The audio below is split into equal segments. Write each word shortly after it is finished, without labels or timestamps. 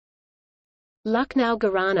Lucknow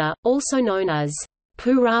gharana, also known as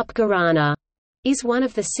Purab gharana, is one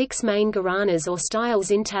of the 6 main gharanas or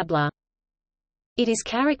styles in tabla. It is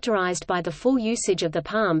characterized by the full usage of the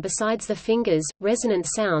palm besides the fingers, resonant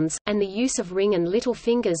sounds, and the use of ring and little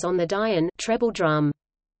fingers on the dhyan treble drum.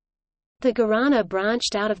 The gharana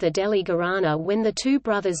branched out of the Delhi gharana when the 2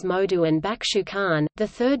 brothers Modu and Bakshu Khan, the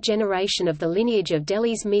 3rd generation of the lineage of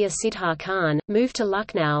Delhi's Mir Sidhar Khan, moved to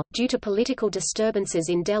Lucknow, due to political disturbances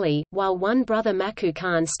in Delhi, while one brother Makku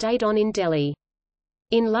Khan stayed on in Delhi.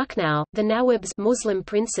 In Lucknow, the Nawabs Muslim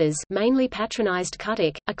princes mainly patronized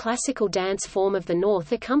Kathak, a classical dance form of the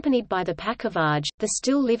north accompanied by the Pakhavaj, the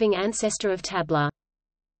still-living ancestor of tabla.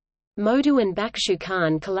 Modu and Bakshu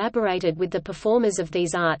Khan collaborated with the performers of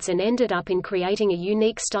these arts and ended up in creating a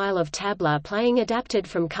unique style of tabla playing adapted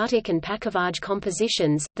from Kathak and Pakhavaj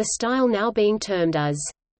compositions, the style now being termed as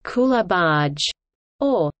Kula Baj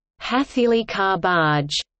or Hathili Ka Baj.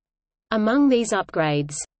 Among these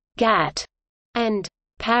upgrades, Gat and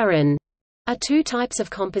Paran are 2 types of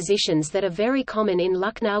compositions that are very common in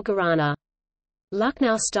Lucknow gharana.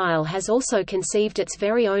 Lucknow style has also conceived its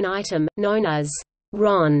very own item, known as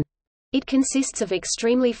Ron. It consists of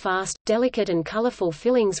extremely fast, delicate and colorful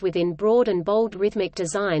fillings within broad and bold rhythmic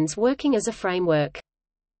designs working as a framework.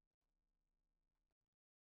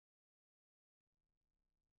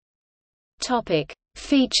 Topic: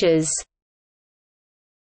 Features.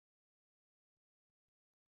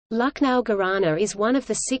 Lucknow gharana is one of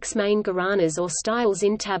the 6 main gharanas or styles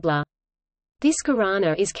in tabla. This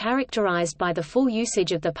gharana is characterized by the full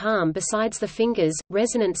usage of the palm besides the fingers,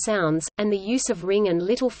 resonant sounds, and the use of ring and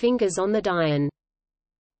little fingers on the dhyan.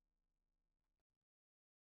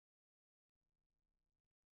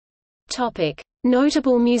 Topic: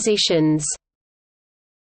 Notable musicians.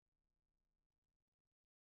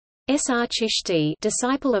 S.R. Chishti,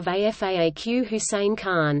 disciple of Afaq Hussain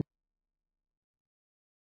Khan.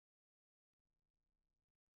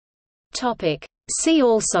 Topic: See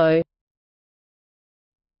also.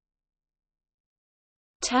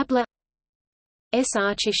 Tabla.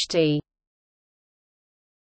 S.R. Chishti.